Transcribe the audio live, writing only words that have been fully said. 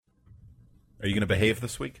Are you going to behave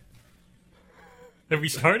this week? Have we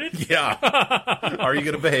started? Yeah. Are you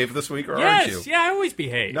going to behave this week, or yes, aren't you? Yeah, I always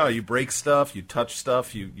behave. No, you break stuff, you touch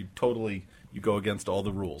stuff, you totally go against all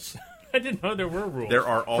the rules. I didn't know there were rules. There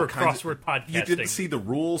are all for kinds crossword podcasting. You didn't see the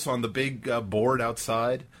rules on the big board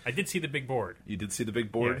outside? I did see the big board. You did see the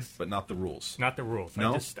big board, yes. But not the rules. Not the rules.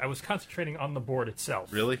 No? I was concentrating on the board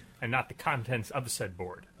itself. Really? And not the contents of said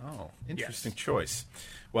board. Oh, interesting yes. choice.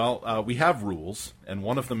 Well, we have rules, and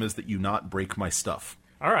one of them is that you not break my stuff.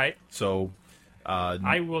 All right. So,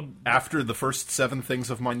 I will. After the first 7 things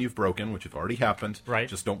of mine you've broken, which have already happened, right.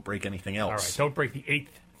 Just don't break anything else. All right. Don't break the 8th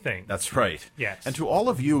thing. That's right. Yes. And to all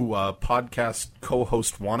of you podcast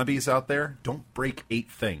co-host wannabes out there, don't break 8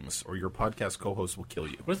 things, or your podcast co-host will kill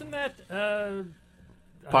you. Wasn't that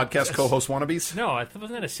podcast co-host wannabes? No,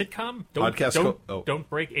 wasn't that a sitcom? Don't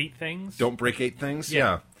break 8 things. Don't break 8 things.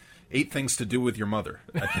 Yeah. 8 things to do with your mother.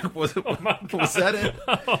 I think was that it?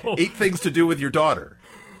 Oh. 8 things to do with your daughter.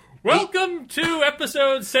 Welcome to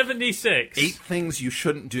episode 76. 8 things you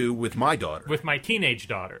shouldn't do with my daughter. With my teenage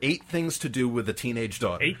daughter. 8 things to do with a teenage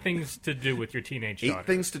daughter. 8 things to do with your teenage daughter. 8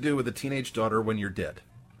 things to do with a teenage daughter when you're dead.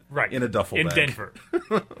 Right. In a duffel bag. In Denver.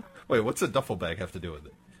 Wait, what's a duffel bag have to do with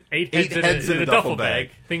it? 8 heads in a duffel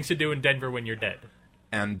bag. Things to do in Denver when you're dead.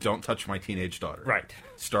 And Don't Touch My Teenage Daughter. Right.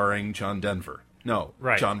 Starring John Denver. No,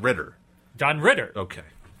 right. John Ritter. John Ritter. Okay.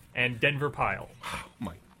 And Denver Pyle. Oh,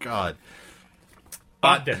 my God.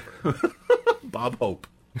 Bob Denver. Bob Hope.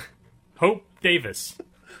 Hope Davis.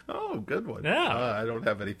 Oh, good one. Yeah. I don't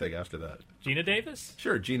have anything after that. Gina Davis?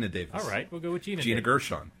 Sure, Gina Davis. All right, we'll go with Gina Davis.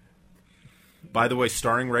 Gershon. By the way,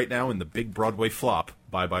 starring right now in the big Broadway flop,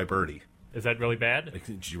 Bye Bye Birdie. Is that really bad?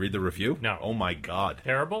 Did you read the review? No. Oh, my God.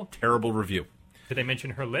 Terrible? Terrible review. Did they mention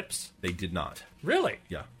her lips? They did not. Really?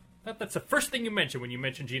 Yeah. That's the first thing you mention when you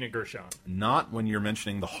mention Gina Gershon. Not when you're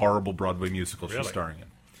mentioning the horrible Broadway musical really? she's starring in.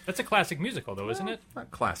 That's a classic musical, though, isn't it?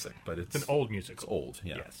 Not classic, but it's an old musical. It's old,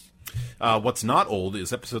 yeah. Yes. What's not old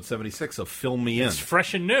is episode 76 of Film Me In. It's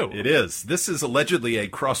fresh and new. It is. This is allegedly a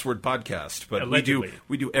crossword podcast, but we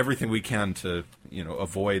do everything we can to,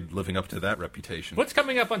 avoid living up to that reputation. What's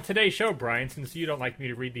coming up on today's show, Brian, since you don't like me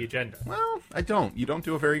to read the agenda? Well, I don't. You don't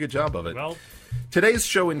do a very good job of it. Well, today's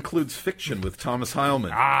show includes fiction with Thomas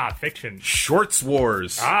Heilman. Ah, fiction. Shorts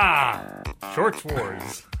Wars. Ah, Shorts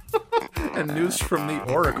Wars. And news from the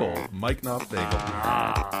Oracle, Mike Knopfnagel.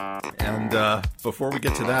 Ah. And before we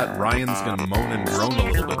get to that, Ryan's going to moan and groan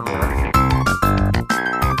a little bit more.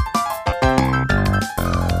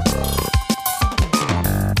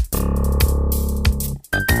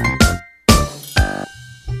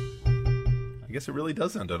 I guess it really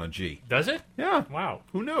does end on a G. Does it? Yeah. Wow.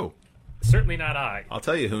 Who knew? Certainly not I. I'll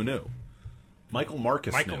tell you who knew. Michael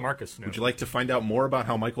Marcus knew. Would you like to find out more about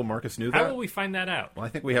how Michael Marcus knew that? How will we find that out? Well, I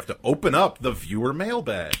think we have to open up the viewer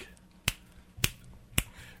mailbag.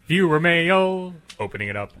 Viewer mail. Opening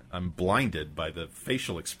it up. I'm blinded by the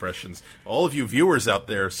facial expressions. All of you viewers out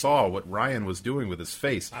there saw what Ryan was doing with his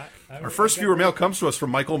face. Our first viewer mail comes to us from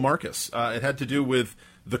Michael Marcus. It had to do with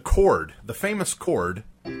the chord, the famous chord.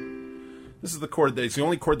 This is the chord it's the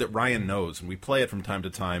only chord that Ryan knows, and we play it from time to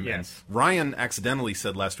time. Yes. And Ryan accidentally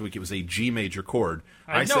said last week it was a G major chord.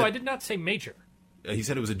 I did not say major. He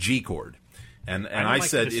said it was a G chord. And I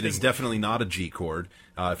said it is definitely not a G chord.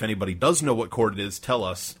 If anybody does know what chord it is, tell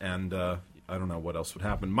us, and I don't know what else would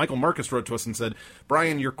happen. Michael Marcus wrote to us and said,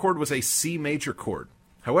 Brian, your chord was a C major chord.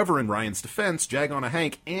 However, in Ryan's defense, Jag on a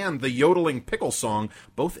Hank and the yodeling pickle song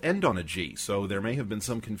both end on a G, so there may have been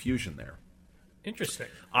some confusion there. Interesting.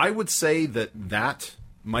 I would say that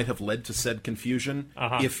might have led to said confusion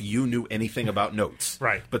if you knew anything about notes.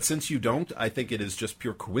 Right. But since you don't, I think it is just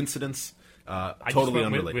pure coincidence. I totally just went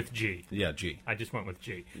unrelated. with G. Yeah, G. I just went with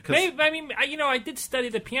G. I did study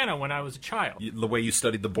the piano when I was a child. The way you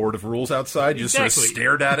studied the board of rules outside, you exactly. just sort of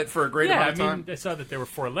stared at it for a great amount of time? I saw that there were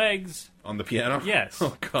 4 legs. On the piano? Yes.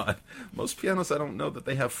 Oh, God. Most pianos, I don't know that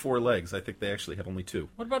they have 4 legs. I think they actually have only 2.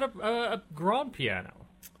 What about a grand piano?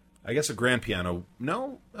 I guess a grand piano.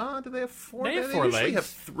 No, do they have 4? They have 4 legs. They usually have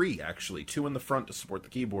 3, actually. 2 in the front to support the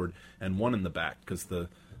keyboard, and 1 in the back, because the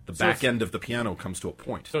back end of the piano comes to a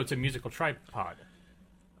point. So it's a musical tripod.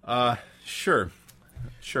 Sure.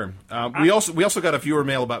 We also got a viewer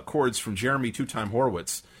mail about chords from Jeremy Two-Time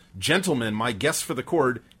Horowitz. Gentlemen, my guess for the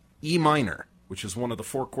chord E minor, which is one of the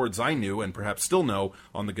 4 chords I knew and perhaps still know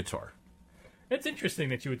on the guitar. It's interesting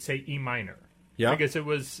that you would say E minor. Yeah.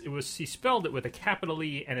 Because he spelled it with a capital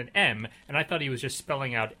E and an M, and I thought he was just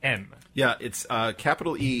spelling out M. Yeah, it's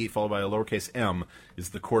capital E followed by a lowercase m is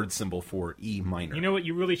the chord symbol for E minor. You know what?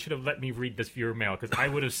 You really should have let me read this viewer mail, because I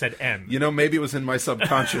would have said M. You know, maybe it was in my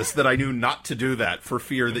subconscious that I knew not to do that for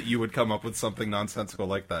fear that you would come up with something nonsensical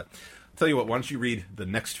like that. I'll tell you what, why don't you read the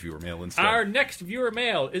next viewer mail instead? Our next viewer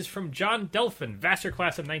mail is from John Delphin, Vassar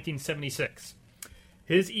class of 1976.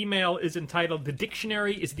 His email is entitled, "The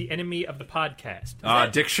Dictionary is the Enemy of the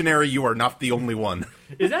Podcast." Dictionary, you are not the only one.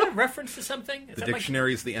 Is that a reference to something? The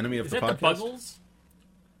dictionary is the enemy of the podcast? Is that the Buggles?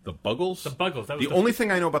 The Buggles? The Buggles. That was the only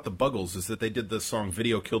thing I know about the Buggles is that they did the song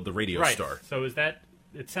Video Killed the Radio Star. So is that...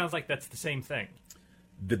 It sounds like that's the same thing.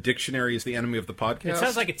 The dictionary is the enemy of the podcast? It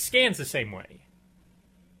sounds like it scans the same way.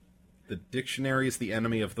 The dictionary is the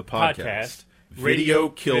enemy of the podcast. Video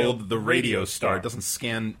killed the radio star. It doesn't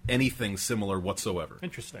scan anything similar whatsoever.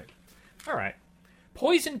 Interesting. All right.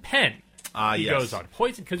 Poison pen. He goes on.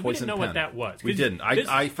 Poison, because we didn't know what that was. We didn't.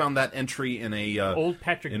 I found that entry in a old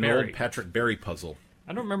Patrick Berry puzzle.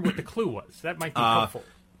 I don't remember what the clue was. That might be helpful.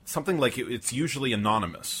 Something like it's usually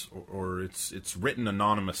anonymous, or it's written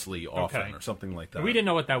anonymously often, or something like that. We didn't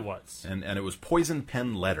know what that was. And it was Poison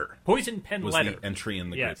Pen Letter. Poison Pen Letter. Was the entry in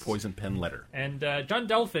the great Poison Pen Letter. And John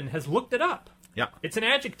Delphin has looked it up. Yeah. It's an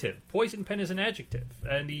adjective. Poison pen is an adjective.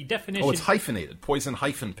 And the definition... Oh, it's hyphenated. Poison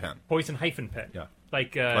hyphen pen. Poison hyphen pen. Yeah.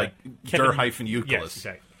 Like der hyphen Euclid. Yes,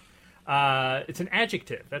 exactly. It's an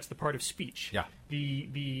adjective. That's the part of speech. Yeah.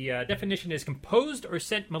 The definition is composed or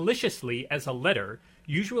sent maliciously as a letter,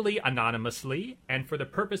 usually anonymously, and for the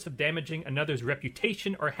purpose of damaging another's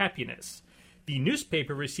reputation or happiness. The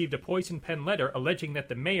newspaper received a poison pen letter alleging that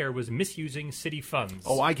the mayor was misusing city funds.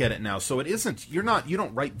 Oh, I get it now. So it isn't, you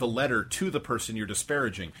don't write the letter to the person you're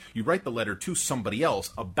disparaging. You write the letter to somebody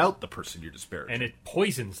else about the person you're disparaging. And it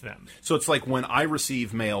poisons them. So it's like when I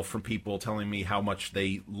receive mail from people telling me how much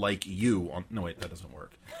they like you. No, wait, that doesn't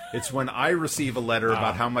work. It's when I receive a letter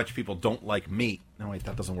about how much people don't like me. No, wait,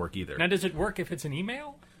 that doesn't work either. Now, does it work if it's an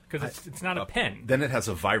email? Because it's not a pen. Then it has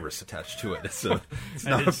a virus attached to it. It's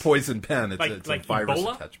not a poison pen. It's a virus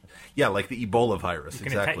Ebola? attachment. Yeah, like the Ebola virus,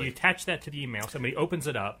 exactly. You attach that to the email. Somebody opens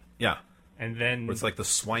it up. Yeah. And then... Or it's like the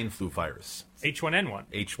swine flu virus. H1N1.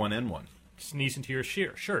 H1N1. Sneeze into your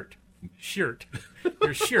shirt. Your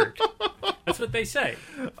shirt. That's what they say.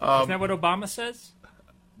 Isn't that what Obama says?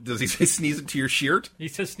 Does he say sneeze into your shirt? He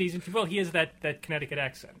says sneeze into... Well, he has that Connecticut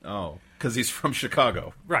accent. Oh, because he's from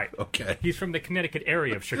Chicago. Right. Okay. He's from the Connecticut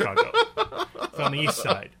area of Chicago. It's on the east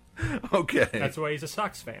side. Okay. That's why he's a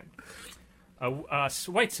Sox fan. A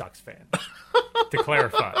White Sox fan, to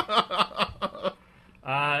clarify.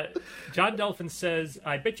 John Delphin says,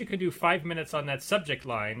 "I bet you could do 5 minutes on that subject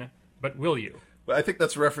line, but will you?" Well, I think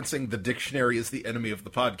that's referencing the dictionary is the enemy of the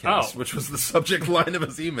podcast, which was the subject line of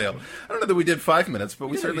his email. I don't know that we did 5 minutes, but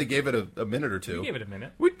we certainly gave it a minute or two. We gave it a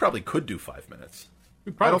minute. We probably could do 5 minutes.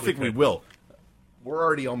 I don't think we will. We're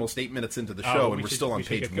already almost 8 minutes into the show, and we're still on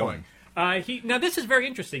page 1. Now, this is very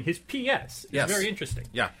interesting. His P.S. is very interesting.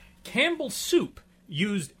 Yeah. Campbell's Soup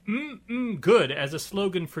used good as a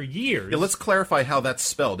slogan for years. Yeah, let's clarify how that's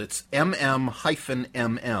spelled. It's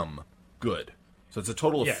MM-MM, good. So it's a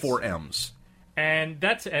total of 4 M's. And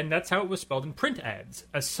that's how it was spelled in print ads.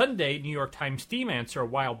 A Sunday New York Times theme answer a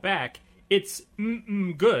while back, it's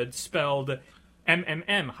good spelled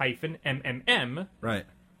MMM-MMM. Right.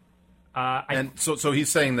 And so he's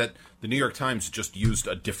saying that the New York Times just used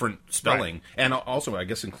a different spelling, and also, I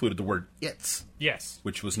guess, included the word "it's." Yes.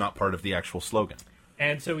 Which was not part of the actual slogan.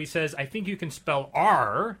 And so he says, I think you can spell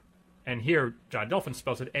R, and here John Delphin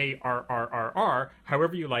spells it A-R-R-R-R,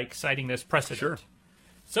 however you like, citing this precedent. Sure.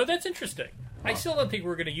 So that's interesting. I still don't think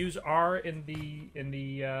we're going to use R in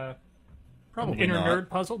the Probably inner not. nerd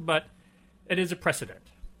puzzle, but it is a precedent.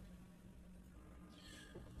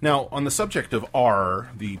 Now, on the subject of R,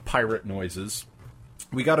 the pirate noises,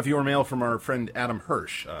 we got a viewer mail from our friend Adam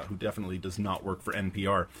Hirsch, who definitely does not work for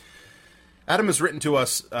NPR. Adam has written to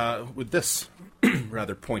us with this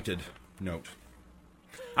rather pointed note.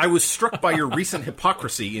 I was struck by your recent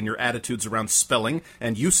hypocrisy in your attitudes around spelling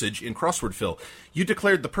and usage in crossword fill. You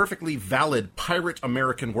declared the perfectly valid pirate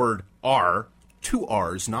American word R, 2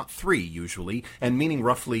 R's, not 3 usually, and meaning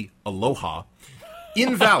roughly aloha,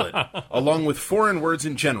 invalid, along with foreign words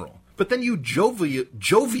in general. But then you jovially,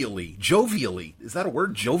 is that a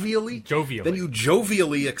word, jovially? Jovially. Then you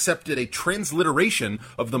jovially accepted a transliteration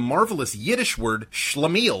of the marvelous Yiddish word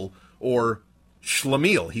schlemiel, or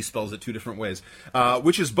schlemiel, he spells it 2 different ways,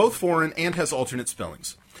 which is both foreign and has alternate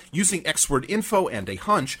spellings. Using X-word info and a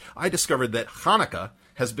hunch, I discovered that Hanukkah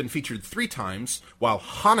has been featured 3 times, while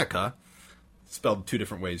Hanukkah, spelled two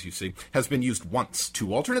different ways, you see, has been used once,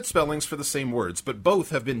 two alternate spellings for the same words, but both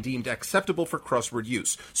have been deemed acceptable for crossword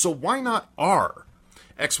use. So why not R?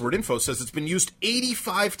 Xword Info says it's been used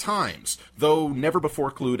 85 times, though never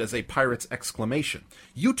before clued as a pirate's exclamation.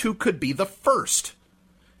 You two could be the first.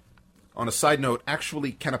 On a side note,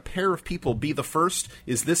 actually, can a pair of people be the first?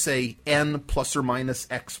 Is this a N plus or minus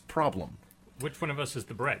X problem? Which one of us is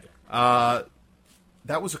the bread?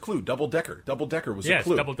 That was a clue. Double-decker. Double-decker was a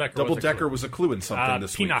clue. Double-decker was a clue in something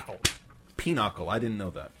this week. Pinochle. Pinochle. I didn't know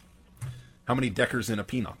that. How many deckers in a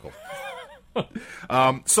pinochle?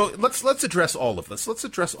 So let's address all of this. Let's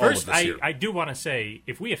address all of this here. I do want to say,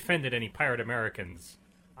 if we offended any pirate Americans,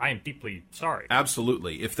 I am deeply sorry.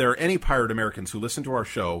 Absolutely. If there are any pirate Americans who listen to our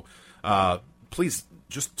show, please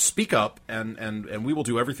just speak up, and we will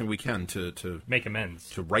do everything we can to make amends,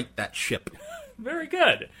 to right that ship. Very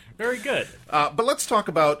good. Very good. But let's talk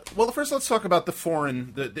about, first let's talk about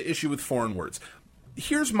the issue with foreign words.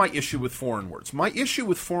 Here's my issue with foreign words. My issue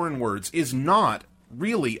with foreign words is not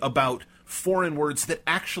really about foreign words that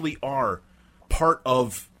actually are part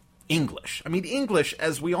of English. I mean, English,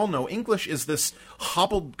 as we all know, English is this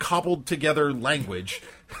cobbled together language.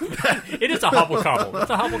 It is a hobble-cobble. It's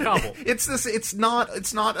a hobble-cobble. It's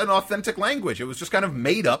not an authentic language. It was just kind of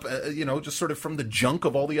made up, just sort of from the junk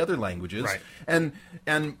of all the other languages. Right. And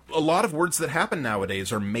a lot of words that happen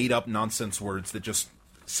nowadays are made up nonsense words that just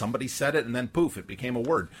somebody said it and then poof, it became a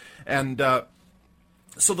word. And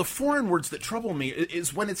so the foreign words that trouble me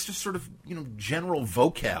is when it's just sort of, general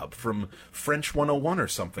vocab from French 101 or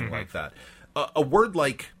something like that. A word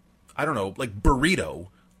like, I don't know, like burrito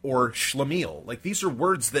or schlemiel. Like, these are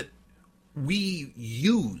words that we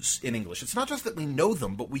use in English. It's not just that we know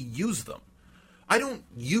them, but we use them. I don't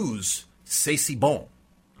use c'est bon,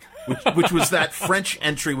 which was that French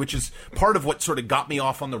entry, which is part of what sort of got me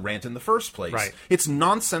off on the rant in the first place. Right. It's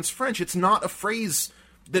nonsense French. It's not a phrase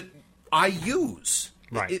that I use.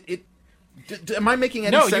 Right. Am I making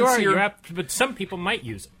any sense here? No, but some people might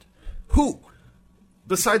use it. Who?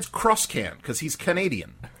 Besides Crosscan, because he's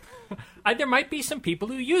Canadian. There might be some people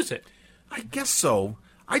who use it. I guess so.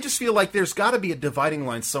 I just feel like there's got to be a dividing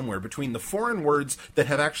line somewhere between the foreign words that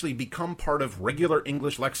have actually become part of regular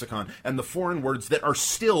English lexicon and the foreign words that are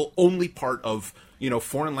still only part of,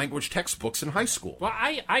 foreign language textbooks in high school. Well,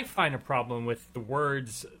 I find a problem with the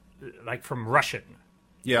words, like from Russian.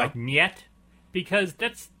 Yeah. Like niet, because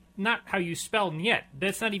that's not how you spell niet.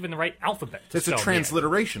 That's not even the right alphabet. It's a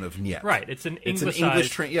transliteration of niet. Right. It's an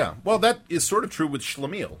English. Yeah. Well, that is sort of true with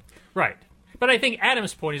schlemiel. Right. But I think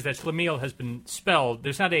Adam's point is that schlemiel has been spelled.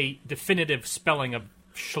 There's not a definitive spelling of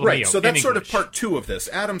schlemiel. Right, so that's sort of part two of this.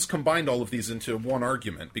 Adam's combined all of these into one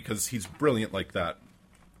argument because he's brilliant like that.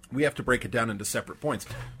 We have to break it down into separate points.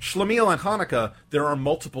 Schlemiel and Hanukkah, there are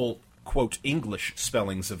multiple, quote, English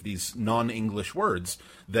spellings of these non-English words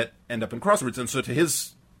that end up in crosswords. And so to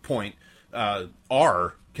his point,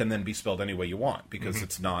 R can then be spelled any way you want because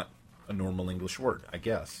it's not a normal English word, I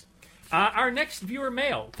guess. Our next viewer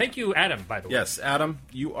mail. Thank you, Adam, by the way. Yes, Adam,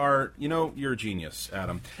 you are, you're a genius,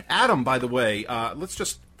 Adam. Adam, by the way, let's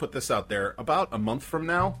just put this out there. About a month from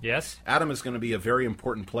now, yes, Adam is going to be a very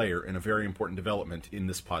important player in a very important development in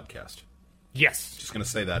this podcast. Yes. Just going to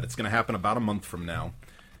say that. It's going to happen about a month from now,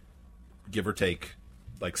 give or take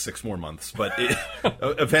like 6 more months, but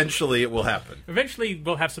eventually it will happen. Eventually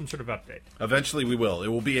we'll have some sort of update. Eventually we will. It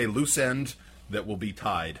will be a loose end that will be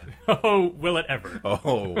tied. Oh, will it ever?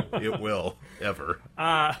 Oh, it will. Ever.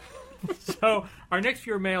 So, our next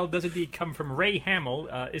viewer mail does indeed come from Ray Hamill.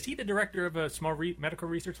 Is he the director of a small medical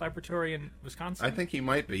research laboratory in Wisconsin? I think he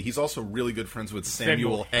might be. He's also really good friends with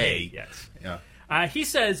Samuel Hay. Yes. Yeah. He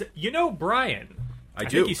says, Brian... I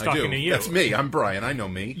think he's talking to you. That's me. I'm Brian. I know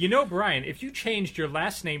me. Brian, if you changed your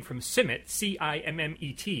last name from Simmet,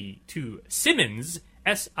 C-I-M-M-E-T, to Simmons...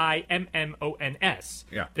 S-I-M-M-O-N-S,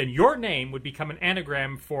 then your name would become an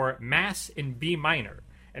anagram for Mass in B minor,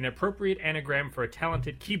 an appropriate anagram for a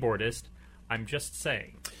talented keyboardist. I'm just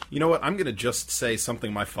saying. You know what? I'm going to just say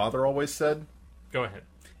something my father always said. Go ahead.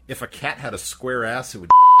 If a cat had a square ass, it would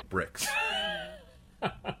bricks.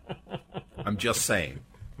 I'm just saying.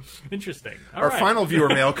 Interesting. Our final viewer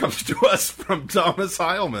mail comes to us from Thomas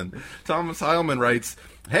Heilman. Thomas Heilman writes,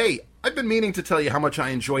 Hey, I've been meaning to tell you how much I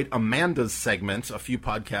enjoyed Amanda's segment a few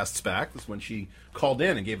podcasts back. This is when she called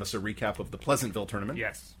in and gave us a recap of the Pleasantville tournament.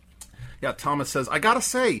 Yes. Yeah, Thomas says, I gotta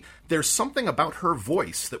say, there's something about her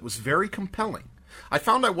voice that was very compelling. I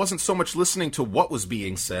found I wasn't so much listening to what was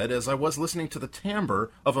being said as I was listening to the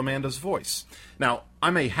timbre of Amanda's voice. Now,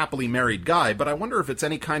 I'm a happily married guy, but I wonder if it's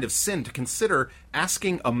any kind of sin to consider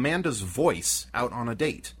asking Amanda's voice out on a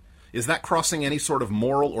date. Is that crossing any sort of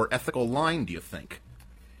moral or ethical line, do you think?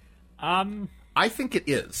 I think it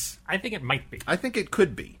is. I think it might be. I think it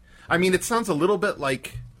could be. I mean, it sounds a little bit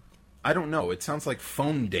like, I don't know, it sounds like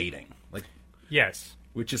phone dating. Like, yes.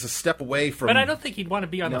 Which is a step away from... But I don't think he'd want to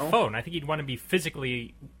be on the phone. I think he'd want to be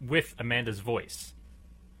physically with Amanda's voice.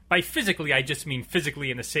 By physically, I just mean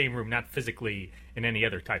physically in the same room, not physically in any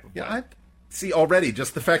other type of way. See, already,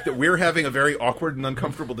 just the fact that we're having a very awkward and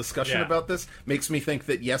uncomfortable discussion about this makes me think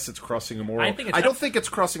that, yes, it's crossing a moral... I don't think it's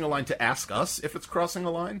crossing a line to ask us if it's crossing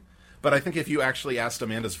a line, but I think if you actually asked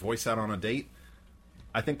Amanda's voice out on a date,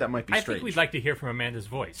 I think that might be strange. I think we'd like to hear from Amanda's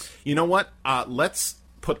voice. You know what? Let's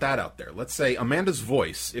put that out there. Let's say, Amanda's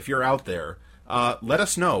voice, if you're out there, let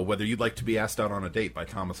us know whether you'd like to be asked out on a date by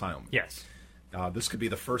Thomas Heilman. Yes. This could be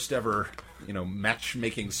the first ever,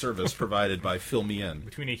 matchmaking service provided by Fill Me In.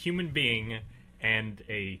 Between a human being and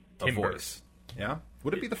a timber. A voice. Yeah?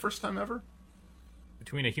 Would it be the first time ever?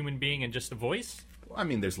 Between a human being and just a voice? Well, I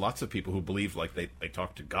mean, there's lots of people who believe, like, they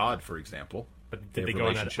talk to God, for example. But did they go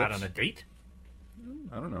out on a date?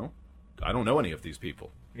 I don't know. I don't know any of these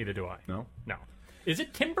people. Neither do I. No? No. Is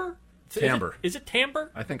it timber? Timbre. Is it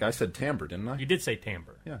timbre? I think I said timbre, didn't I? You did say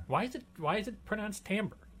timbre. Yeah. Why is it pronounced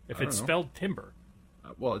timbre if it's spelled timber?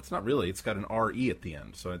 Well, it's not really. It's got an R-E at the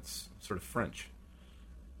end, so it's sort of French.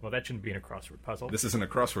 Well, that shouldn't be in a crossword puzzle. This isn't a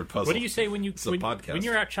crossword puzzle. What do you say when when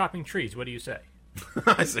you're out chopping trees? What do you say?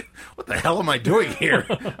 I say, what the hell am I doing here?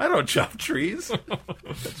 I don't chop trees.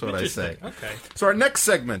 That's what I say. Okay. So our next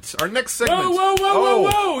segment.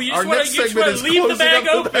 Whoa! You just want to leave the bag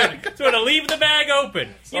open. Just want to leave the bag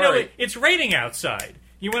open. Sorry. It's raining outside.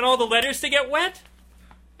 You want all the letters to get wet?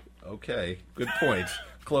 Okay. Good point.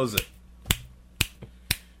 Close it.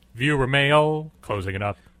 Viewer mail. Closing it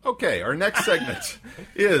up. Okay, our next segment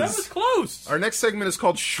is... That was close. Our next segment is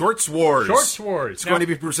called Shorts Wars. Shorts Wars. It's going to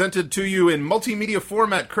be presented to you in multimedia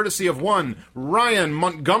format, courtesy of one Ryan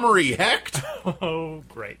Montgomery Hecht. Oh,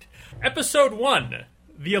 great. Episode 1,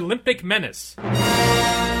 The Olympic Menace.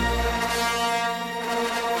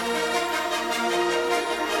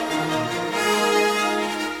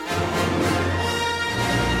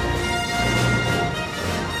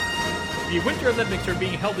 The Winter Olympics are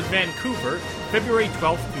being held in Vancouver, February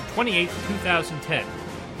 12th through 28th, 2010.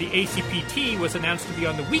 The ACPT was announced to be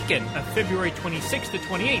on the weekend of February 26th to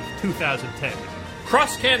 28th, 2010.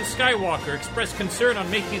 Crosscan Skywalker expressed concern on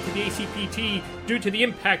making it to the ACPT due to the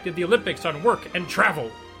impact of the Olympics on work and travel.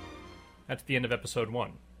 That's the end of Episode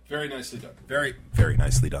 1. Very nicely done. Very, very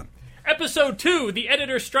nicely done. Episode 2, The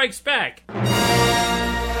Editor Strikes Back.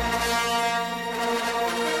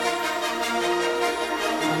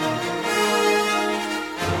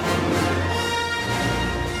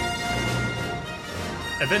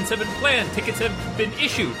 Events have been planned, tickets have been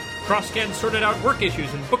issued. CrossCan sorted out work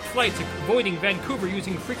issues and booked flights avoiding Vancouver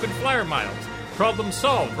using frequent flyer miles. Problem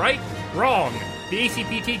solved, right? Wrong. The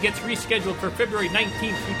ACPT gets rescheduled for February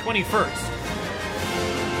 19th through 21st.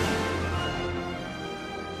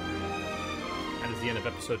 That is the end of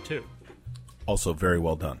Episode 2. Also very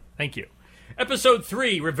well done. Thank you. Episode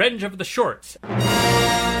 3, Revenge of the Shorts.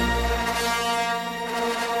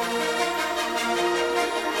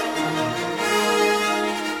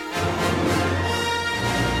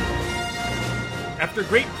 After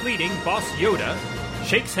great pleading, Boss Yoda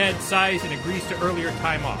shakes head, sighs, and agrees to earlier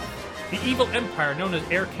time off. The evil empire known as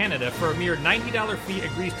Air Canada, for a mere $90 fee,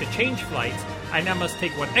 agrees to change flights. I now must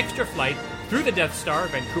take one extra flight through the Death Star,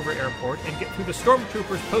 Vancouver Airport, and get through the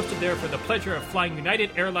stormtroopers posted there for the pleasure of flying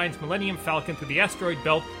United Airlines Millennium Falcon through the asteroid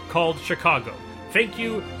belt called Chicago. Thank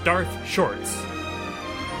you, Darth Shorts.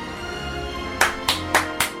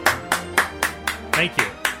 Thank you.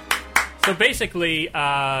 So basically,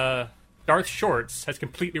 Darth Shorts has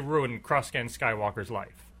completely ruined Crosscan Skywalker's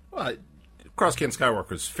life. Well, Crosscan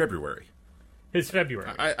Skywalker's February. His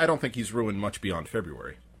February. I don't think he's ruined much beyond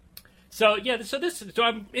February. So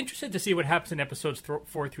I'm interested to see what happens in episodes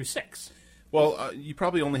 4 through 6. Well, you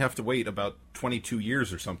probably only have to wait about 22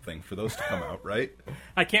 years or something for those to come out, right?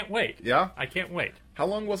 I can't wait. Yeah? I can't wait. How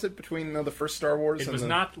long was it between the first Star Wars It was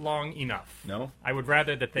not long enough. No? I would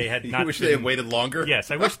rather that they had not... You wish they had waited longer?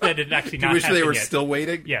 Yes, I wish that it actually not You wish they were yet. still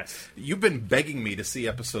waiting? Yes. You've been begging me to see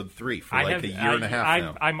episode 3 for a year and a half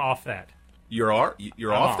now. I'm off that. You're off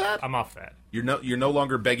that? I'm off that. You're no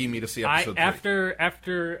longer begging me to see episode 3.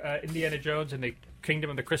 After Indiana Jones and the Kingdom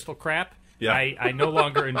of the Crystal Crap, yeah. I no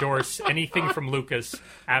longer endorse anything from Lucas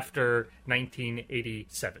after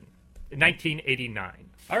 1989.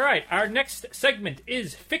 All right, our next segment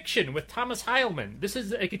is Fiction with Thomas Heilman. This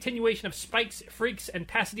is a continuation of Spikes, Freaks, and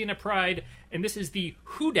Pasadena Pride, and this is the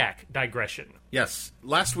Hudak digression. Yes.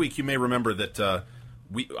 Last week, you may remember that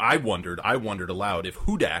I wondered aloud if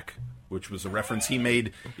Hudak, which was a reference he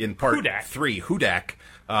made in part 3, Hudak.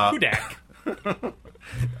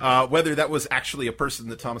 Whether that was actually a person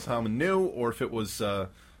that Thomas Howman knew, or if it was a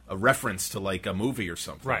reference to like a movie or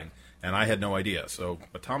something. Right. And I had no idea.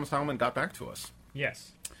 But Thomas Howman got back to us.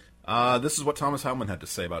 Yes. This is what Thomas Howman had to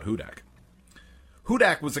say about Hudak.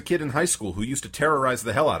 Hudak was a kid in high school who used to terrorize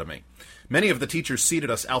the hell out of me. Many of the teachers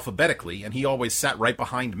seated us alphabetically, and he always sat right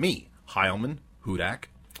behind me. Heilman, Hudak.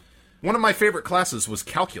 One of my favorite classes was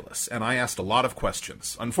calculus, and I asked a lot of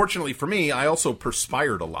questions. Unfortunately for me, I also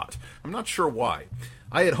perspired a lot. I'm not sure why.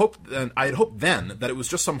 I had hoped then that it was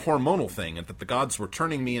just some hormonal thing, and that the gods were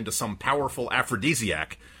turning me into some powerful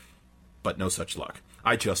aphrodisiac. But no such luck.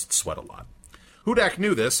 I just sweat a lot. Hudak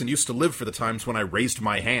knew this and used to live for the times when I raised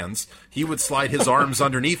my hands. He would slide his arms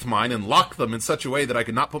underneath mine and lock them in such a way that I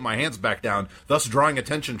could not put my hands back down, thus drawing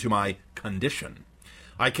attention to my condition.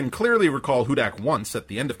 I can clearly recall Hudak once, at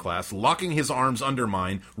the end of class, locking his arms under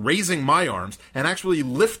mine, raising my arms, and actually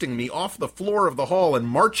lifting me off the floor of the hall and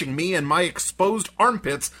marching me and my exposed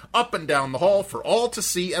armpits up and down the hall for all to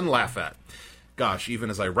see and laugh at. Gosh, even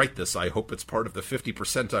as I write this, I hope it's part of the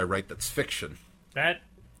 50% I write that's fiction. That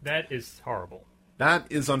is horrible. That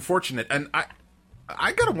is unfortunate, and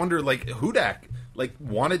I gotta wonder, like, Hudak, like,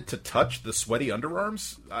 wanted to touch the sweaty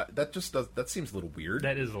underarms? That seems a little weird.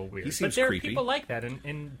 That is a little weird. He seems but there creepy. are people like that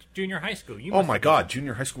in junior high school. Oh my God,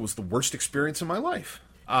 junior high school was the worst experience in my life.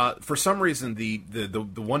 For some reason, the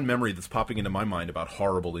one memory that's popping into my mind about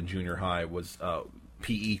horrible in junior high was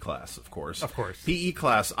PE class, of course. Of course. PE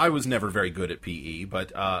class, I was never very good at PE,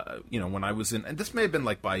 but, when I was in, and this may have been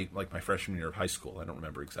like my freshman year of high school, I don't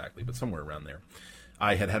remember exactly, but somewhere around there,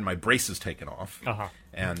 I had my braces taken off,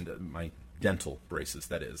 and my dental braces,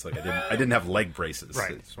 that is. Like, I didn't have leg braces.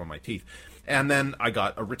 Right. It's on my teeth. And then I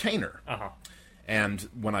got a retainer. And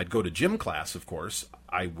when I'd go to gym class, of course,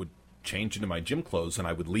 I would change into my gym clothes, and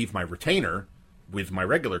I would leave my retainer with my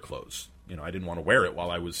regular clothes. I didn't want to wear it while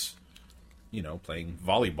I was playing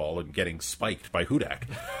volleyball and getting spiked by Hudak.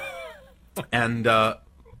 And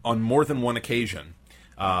on more than one occasion,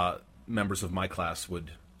 members of my class would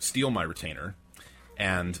steal my retainer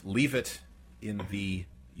and leave it in the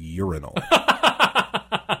urinal.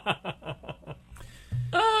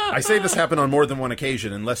 I say this happened on more than one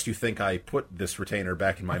occasion, unless you think I put this retainer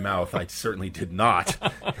back in my mouth. I certainly did not.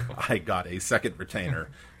 I got a second retainer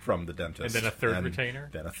from the dentist. And then a third retainer?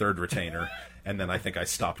 Then a third retainer. And then I think I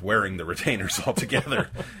stopped wearing the retainers altogether.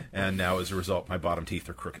 And now, as a result, my bottom teeth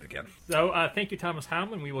are crooked again. So, thank you, Thomas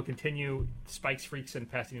Howman. We will continue Spikes, Freaks,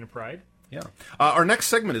 and Pasadena Pride. Yeah. Our next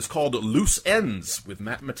segment is called Loose Ends with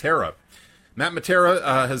Matt Matera. Matt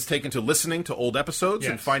Matera has taken to listening to old episodes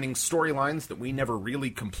and finding storylines that we never really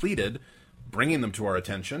completed, bringing them to our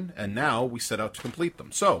attention, and now we set out to complete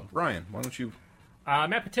them. So, Ryan, why don't you...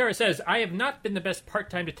 Matt Patera says, I have not been the best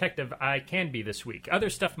part-time detective I can be this week. Other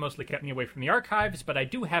stuff mostly kept me away from the archives, but I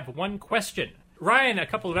do have one question. Ryan, a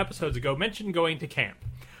couple of episodes ago, mentioned going to camp.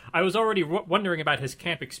 I was already wondering about his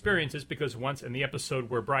camp experiences because once in the episode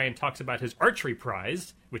where Brian talks about his archery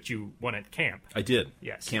prize, which you won at camp. I did.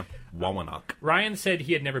 Yes. Camp Wawanok. Ryan said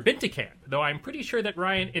he had never been to camp, though I'm pretty sure that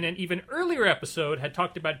Ryan, in an even earlier episode, had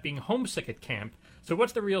talked about being homesick at camp. So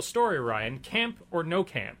what's the real story, Ryan? Camp or no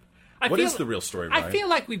camp? What is the real story, Ryan? I feel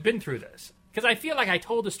like we've been through this. Because I feel like I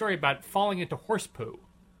told a story about falling into horse poo.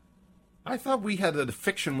 I thought we had a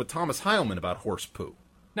fiction with Thomas Heilman about horse poo.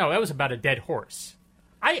 No, that was about a dead horse.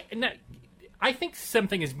 I think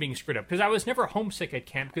something is being screwed up, because I was never homesick at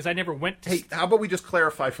camp, because I never went to... Hey, how about we just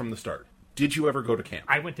clarify from the start? Did you ever go to camp?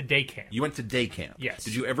 I went to day camp. You went to day camp? Yes.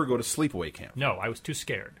 Did you ever go to sleepaway camp? No, I was too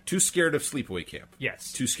scared. Too scared of sleepaway camp?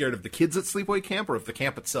 Yes. Too scared of the kids at sleepaway camp, or of the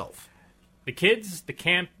camp itself? The kids, the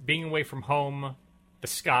camp, being away from home, the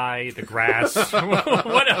sky, the grass.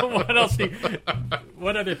 what else?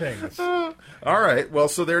 What other things? All right. Well,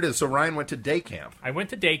 so there it is. So Ryan went to day camp. I went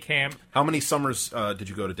to day camp. How many summers did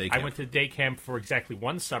you go to day camp? I went to day camp for exactly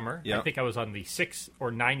one summer. Yeah. I think I was on the 6 or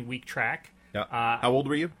 9 week track. Yeah. How old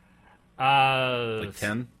were you? Like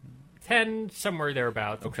 10? 10, somewhere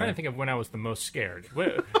thereabouts. I'm trying to think of when I was the most scared.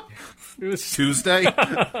 It was Tuesday?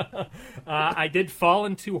 I did fall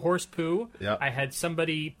into horse poo. Yeah. I had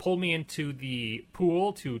somebody pull me into the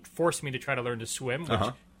pool to force me to try to learn to swim, which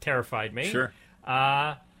terrified me. Sure.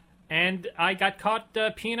 And I got caught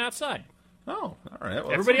peeing outside. Oh, all right.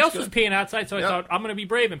 Well, Everybody else was good. peeing outside, so I thought, I'm going to be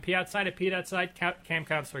brave and pee outside. I peed outside. Camp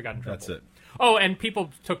counselor got in trouble. That's it. Oh, and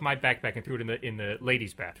people took my backpack and threw it in the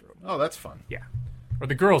ladies' bathroom. Oh, that's fun. Yeah. Or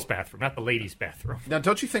the girls' bathroom, not the ladies' bathroom. Now,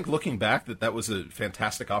 don't you think, looking back, that was a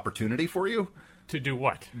fantastic opportunity for you? To do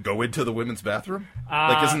what? Go into the women's bathroom?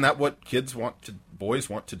 Like, isn't that what boys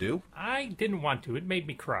want to do? I didn't want to. It made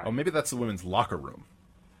me cry. Oh, maybe that's the women's locker room.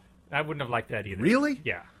 I wouldn't have liked that either. Really?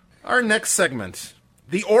 Yeah. Our next segment,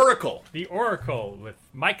 The Oracle. The Oracle with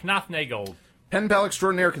Mike Nothnagel. Pen pal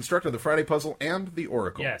extraordinaire, constructor of the Friday Puzzle, and The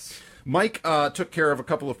Oracle. Yes. Mike took care of a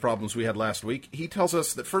couple of problems we had last week. He tells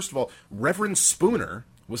us that, first of all, Reverend Spooner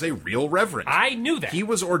was a real reverend. I knew that. He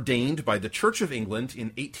was ordained by the Church of England in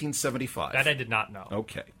 1875. That I did not know.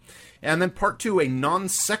 Okay. And then part 2, a non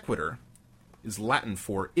sequitur is Latin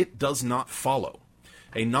for it does not follow.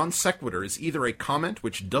 A non sequitur is either a comment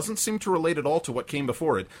which doesn't seem to relate at all to what came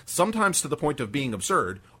before it, sometimes to the point of being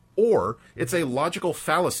absurd, or it's a logical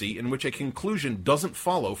fallacy in which a conclusion doesn't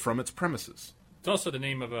follow from its premises. It's also the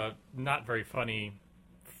name of a not very funny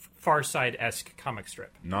Far Side-esque comic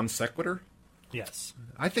strip. Non sequitur? Yes.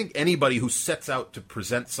 I think anybody who sets out to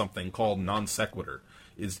present something called non sequitur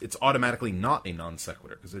it's automatically not a non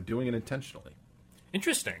sequitur because they're doing it intentionally.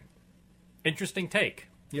 Interesting. Interesting take.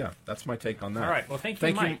 Yeah, that's my take on that. All right. Well, thank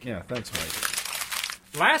you, Mike. Yeah, thanks,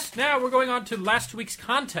 Mike. Now we're going on to last week's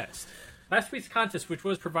contest. Last week's contest, which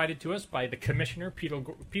was provided to us by the Commissioner, Peter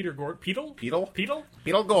Gordon.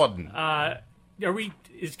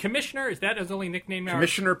 Is Commissioner, is that his only nickname now?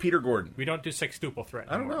 Commissioner Peter Gordon. We don't do sextuple threat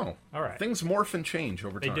I don't know. All right. Things morph and change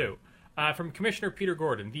over time. They do. From Commissioner Peter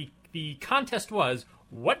Gordon. The contest was,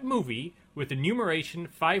 what movie with the numeration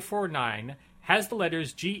 549 has the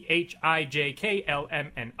letters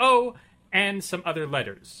GHIJKLMNO and some other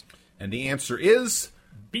letters? And the answer is...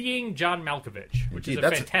 Being John Malkovich, which is a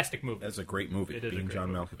fantastic movie. That's a great movie, Being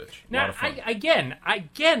John Malkovich. Now, I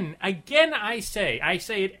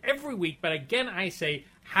say it every week, but again I say,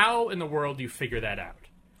 how in the world do you figure that out?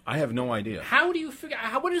 I have no idea. How do you figure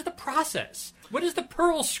out? What is the process? What is the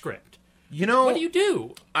Perl script? You know... What do you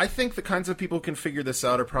do? I think the kinds of people who can figure this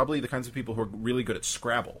out are probably the kinds of people who are really good at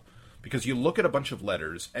Scrabble. Because you look at a bunch of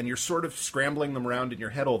letters, and you're sort of scrambling them around in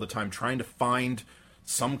your head all the time, trying to find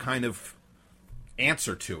some kind of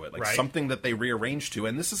answer to it, like something that they rearrange to.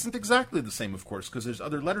 And this isn't exactly the same, of course, because there's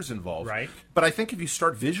other letters involved. Right. But I think if you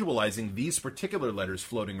start visualizing these particular letters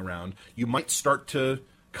floating around, you might start to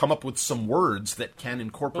come up with some words that can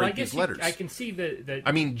incorporate these letters. I can see the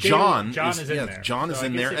I mean, John is in there. John is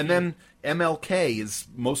in there, and then MLK is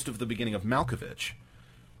most of the beginning of Malkovich.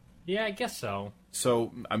 Yeah, I guess so.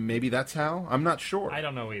 So maybe that's how? I'm not sure. I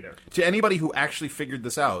don't know either. To anybody who actually figured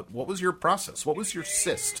this out, what was your process? What was your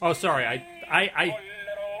cyst? Oh, sorry. I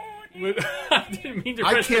didn't mean to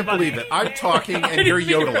I can't believe it. I'm talking and you're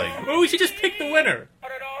yodeling. Well, we should just pick the winner.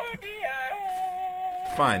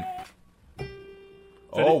 Fine.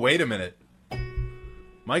 Oh, wait a minute.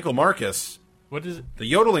 Michael Marcus. What is it? The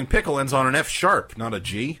yodeling pickle ends on an F sharp, not a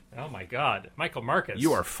G. Oh, my God. Michael Marcus.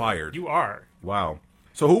 You are fired. You are. Wow.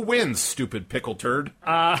 So who wins, stupid pickle turd?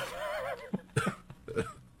 I'll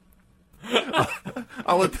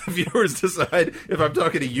let the viewers decide if I'm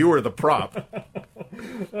talking to you or the prop.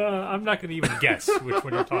 I'm not going to even guess which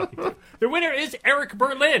one you're talking to. The winner is Eric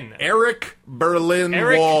Berlin. Eric Berlin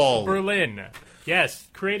Wall. Berlin. Yes,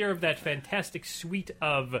 creator of that fantastic suite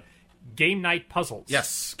of Game Night puzzles.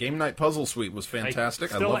 Yes, Game Night Puzzle Suite was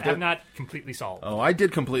fantastic. I loved it. Still have not completely solved. Oh, I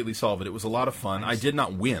did completely solve it. It was a lot of fun. Nice. I did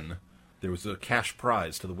not win. There was a cash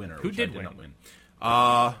prize to the winner. Who did not win?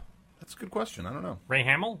 That's a good question. I don't know. Ray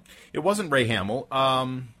Hamill? It wasn't Ray Hamill.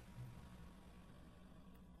 I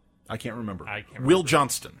can't remember. Will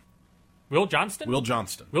Johnston. Will Johnston? Will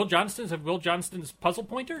Johnston. Will Johnston's of Will Johnston's puzzle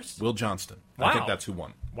pointers? Will Johnston. Wow. I think that's who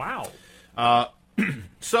won. Wow.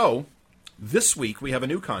 So, this week we have a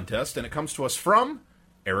new contest, and it comes to us from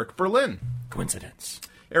Eric Berlin. Coincidence.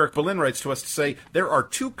 Eric Berlin writes to us to say, there are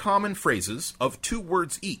two common phrases of 2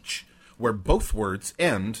 words each, where both words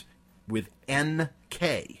end with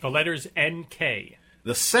NK. The letters NK.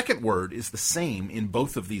 The second word is the same in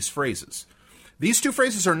both of these phrases. These 2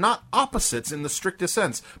 phrases are not opposites in the strictest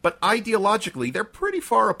sense, but ideologically they're pretty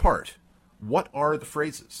far apart. What are the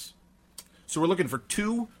phrases? So we're looking for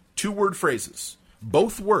 2 two-word phrases.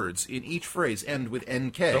 Both words in each phrase end with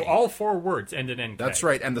NK. So all 4 words end in NK. That's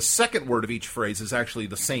right, and the second word of each phrase is actually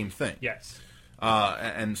the same thing. Yes.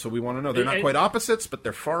 And so we want to know, they're not quite opposites, but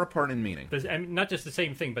they're far apart in meaning. Not just the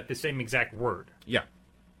same thing, but the same exact word. Yeah.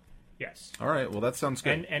 Yes. All right, well, that sounds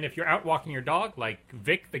good. And if you're out walking your dog, like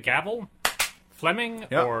Vic the Gavel, Fleming,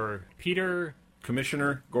 or Peter...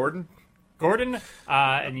 Commissioner Gordon,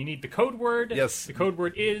 and you need the code word. Yes. The code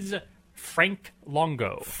word is Frank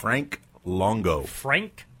Longo. Frank Longo.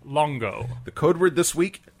 Frank Longo. The code word this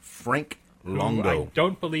week, Frank Longo. Who I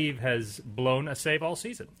don't believe has blown a save all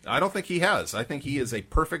season. I don't think he has. I think he is a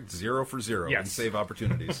perfect 0 for 0 in save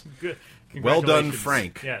opportunities. Good. Well done,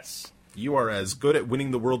 Frank. Yes. You are as good at winning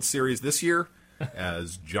the World Series this year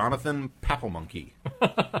as Jonathan Papplemonkey.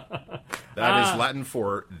 That is Latin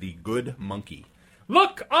for the good monkey.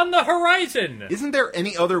 Look on the horizon! Isn't there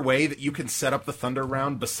any other way that you can set up the Thunder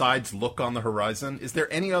Round besides look on the horizon? Is there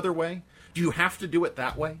any other way? Do you have to do it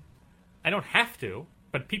that way? I don't have to,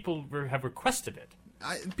 but people have requested it.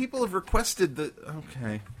 People have requested the...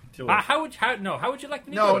 Okay. How would you like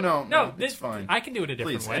me to do it? No, it's fine. I can do it a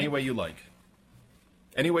different way. Any way you like.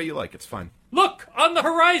 Any way you like, it's fine. Look on the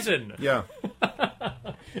horizon! Yeah.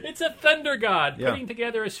 It's a thunder god putting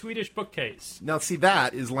together a Swedish bookcase. Now, see,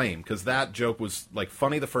 that is lame, because that joke was, like,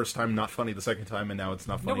 funny the first time, not funny the second time, and now it's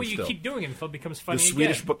not funny No, but you still. keep doing it until it becomes funny The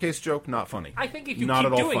Swedish again. bookcase joke, not funny. I think if you not keep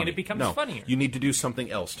at all doing funny. it becomes funnier. You need to do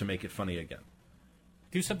something else to make it funny again.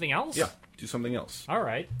 Do something else? Yeah, do something else. All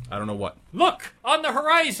right. I don't know what. Look on the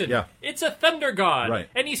horizon! Yeah. It's a thunder god! Right.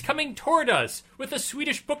 And he's coming toward us with a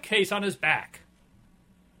Swedish bookcase on his back.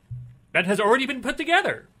 That has already been put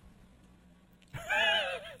together.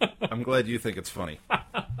 I'm glad you think it's funny.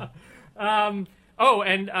 And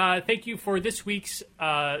thank you for this week's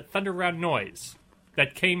Thunder Round noise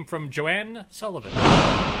that came from Joanne Sullivan.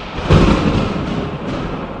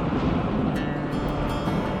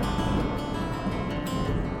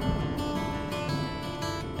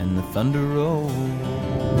 And the thunder rolls,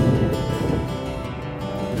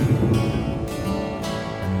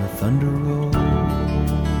 and the thunder rolls.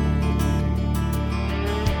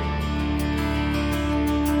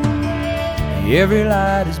 Every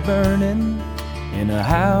light is burning in a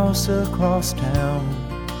house across town.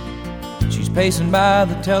 She's pacing by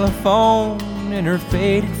the telephone in her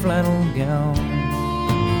faded flannel gown,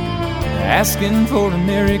 asking for a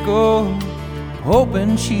miracle,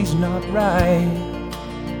 hoping she's not right,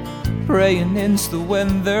 praying it's the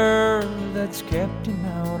weather that's kept him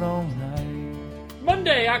out all night.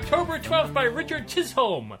 Monday, October 12th by Richard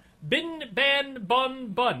Chisholm. Bin Ban Bon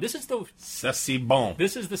Bun. This is the Ceci Bon.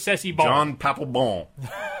 This is the Ceci Bon. John Papelbon.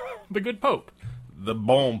 The good Pope. The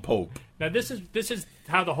Bon Pope. Now this is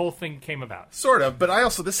how the whole thing came about. Sort of, but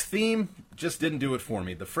this theme just didn't do it for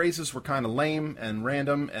me. The phrases were kind of lame and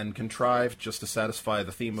random and contrived just to satisfy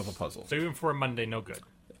the theme of a puzzle. So even for a Monday, no good.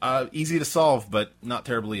 Easy to solve, but not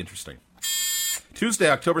terribly interesting.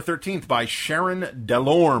 Tuesday, October 13th by Sharon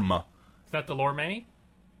Delorme. Is that Delorme?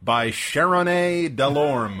 By Sharon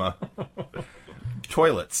Delorme.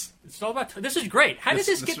 Toilets. It's all about... This is great. How did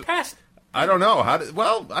this get past... I don't know. I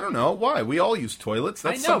don't know. Why? We all use toilets.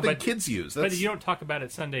 That's something kids use. But you don't talk about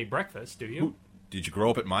it Sunday breakfast, do you? Did you grow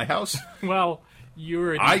up at my house? Well, you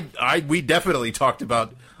were... We definitely talked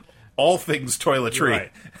about all things toiletry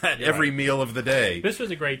at every meal of the day. This was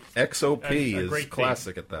a great... XOP is great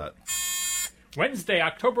classic at that. Wednesday,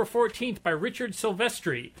 October 14th by Richard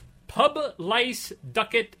Silvestri. Pub Lice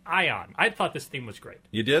Ducat Ion. I thought this theme was great.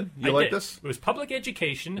 You did? You like this? It was public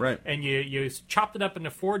education, right? And you chopped it up into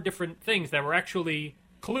 4 different things that were actually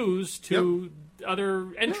clues to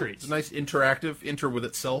other entries. It's a nice interactive, with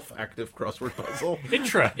itself, active crossword puzzle.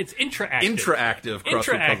 It's interactive. Interactive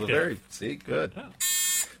crossword puzzle. Very, see, good. Oh.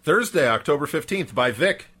 Thursday, October 15th by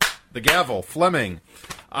Vic, the Gavel, Fleming.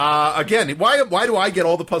 Again, why do I get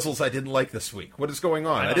all the puzzles I didn't like this week? What is going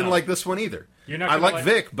on? I didn't like this one either. I like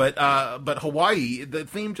Vic, but Hawaii, the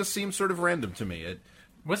theme just seems sort of random to me.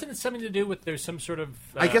 Wasn't it something to do with there's some sort of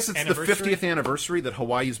I guess it's the 50th anniversary that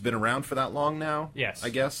Hawaii's been around for that long now. Yes. I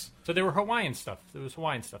guess. So there were Hawaiian stuff. There was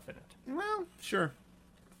Hawaiian stuff in it. Well, sure.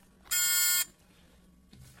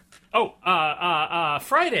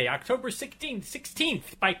 Friday, October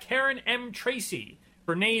 16th by Karen M. Tracy.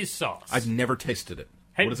 Bernaise sauce. I've never tasted it.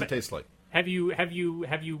 What does it taste like? Have you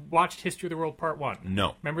watched History of the World Part 1?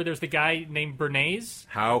 No. Remember there's the guy named Bernaise?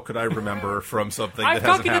 How could I remember from something that hasn't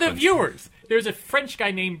happened? I'm talking to the viewers. There's a French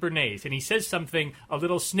guy named Bernaise, and he says something a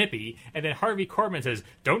little snippy, and then Harvey Korman says,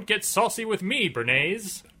 "Don't get saucy with me,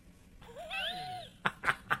 Bernaise."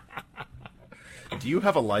 Do you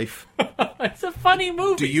have a life? It's a funny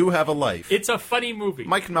movie. Do you have a life? It's a funny movie.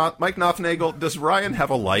 Mike Nothnagel, does Ryan have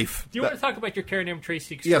a life? Do you want to talk about your Karen M.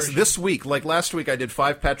 Tracy excursion? Yes, this week, like last week I did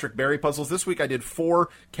 5 Patrick Barry puzzles. This week I did 4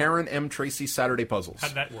 Karen M. Tracy Saturday puzzles. How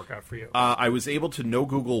did that work out for you? I was able to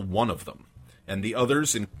no-Google one of them. And the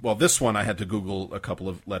others, this one I had to Google a couple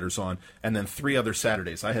of letters on, and then 3 other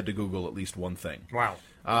Saturdays I had to Google at least one thing. Wow.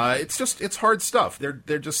 It's hard stuff.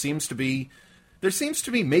 There just seems to be... There seems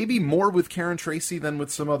to be maybe more with Karen Tracy than with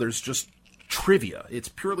some others, just trivia. It's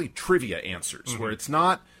purely trivia answers, where it's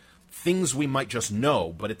not things we might just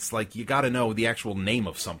know, but it's like you got to know the actual name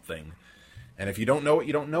of something. And if you don't know it,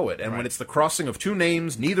 you don't know it. And when it's the crossing of 2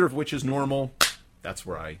 names, neither of which is normal, that's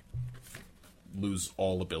where I lose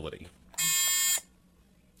all ability.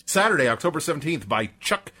 Saturday, October 17th by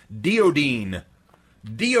Chuck Diodine.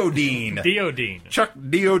 Diodine. Diodine. Chuck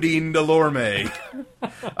Diodine Delorme.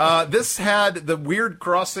 This had the weird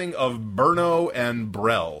crossing of Brno and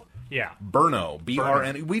Brel. Yeah. Brno.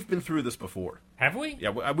 B-R-N. We've been through this before. Have we?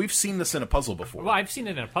 Yeah, we've seen this in a puzzle before. Well, I've seen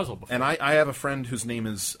it in a puzzle before. And I have a friend whose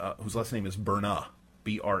last name is Berna.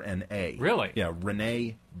 B-R-N-A. Really? Yeah,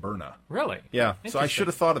 Renee Berna. Really? Yeah, so I should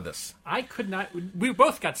have thought of this. I could not... We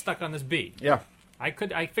both got stuck on this B. Yeah. I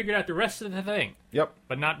figured out the rest of the thing. Yep.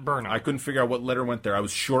 But not Brno. I couldn't figure out what letter went there. I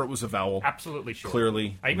was sure it was a vowel. Absolutely sure.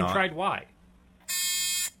 Clearly I even not. tried Y.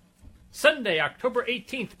 Sunday, October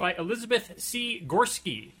 18th, by Elizabeth C.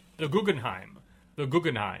 Gorski. The Guggenheim. The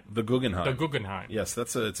Guggenheim. The Guggenheim. The Guggenheim. Yes,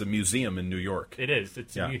 it's a museum in New York. It is.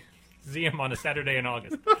 It's a museum on a Saturday in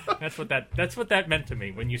August. That's what that meant to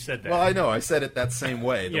me when you said that. Well, I know. I said it that same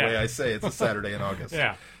way. The way I say it's a Saturday in August.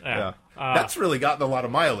 Yeah. That's really gotten a lot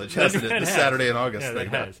of mileage, hasn't it? The Saturday in August thing. It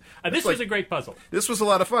has. This was a great puzzle. This was a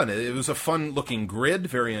lot of fun. It was a fun-looking grid,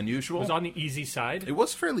 very unusual. It was on the easy side. It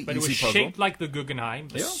was a fairly but easy puzzle. puzzle. It was shaped like the Guggenheim,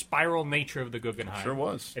 the spiral nature of the Guggenheim. Sure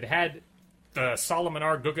was. It had the Solomon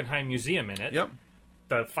R. Guggenheim Museum in it. Yep.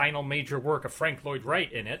 The final major work of Frank Lloyd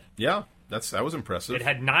Wright in it. Yeah, that was impressive. It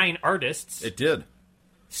had 9 artists. It did.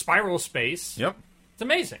 Spiral space. Yep. It's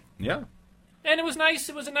amazing. Yeah. And it was nice.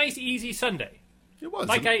 It was a nice, easy Sunday. It was.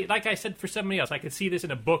 Like I said for somebody else, I could see this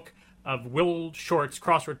in a book of Will Short's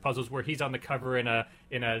crossword puzzles where he's on the cover in a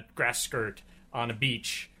grass skirt on a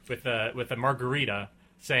beach with a margarita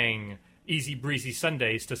saying easy breezy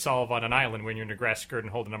Sundays to solve on an island when you're in a grass skirt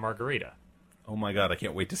and holding a margarita. Oh my God, I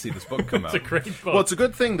can't wait to see this book come out. It's a great book. Well, it's a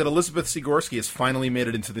good thing that Elizabeth Sigorsky has finally made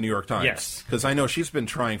it into the New York Times. Yes. Because I know she's been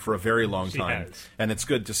trying for a very long time. Has. And it's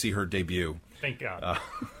good to see her debut. Thank God.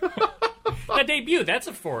 Now, debut, that's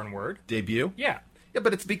a foreign word. Debut? Yeah. Yeah,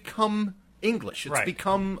 but it's become English. It's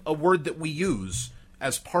become a word that we use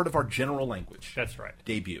as part of our general language. That's right.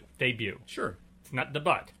 Debut. Debut. Sure. It's not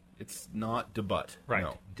debut. It's not debut. Right.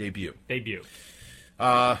 No, debut. Debut.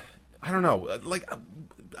 I don't know.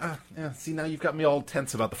 See, now you've got me all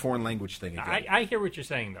tense about the foreign language thing again. I hear what you're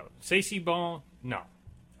saying, though. C'est si bon, no.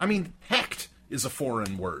 I mean, hecht is a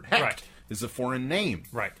foreign word. Hecht is a foreign name.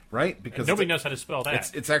 Right. Right? Because nobody knows how to spell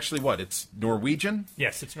that. It's actually what? It's Norwegian?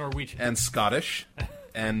 Yes, it's Norwegian. And Scottish.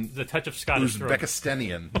 And the touch of Scottish.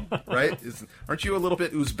 Uzbekistanian, right? Aren't you a little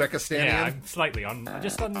bit Uzbekistanian? Yeah, I'm slightly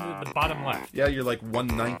just on the bottom left. Yeah, you're like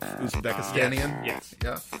 1/9 Uzbekistanian. Yes.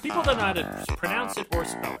 Yeah. People don't know how to pronounce it or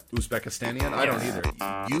spell it. Uzbekistanian? I don't either.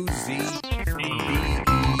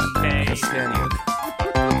 Uzbekistanian.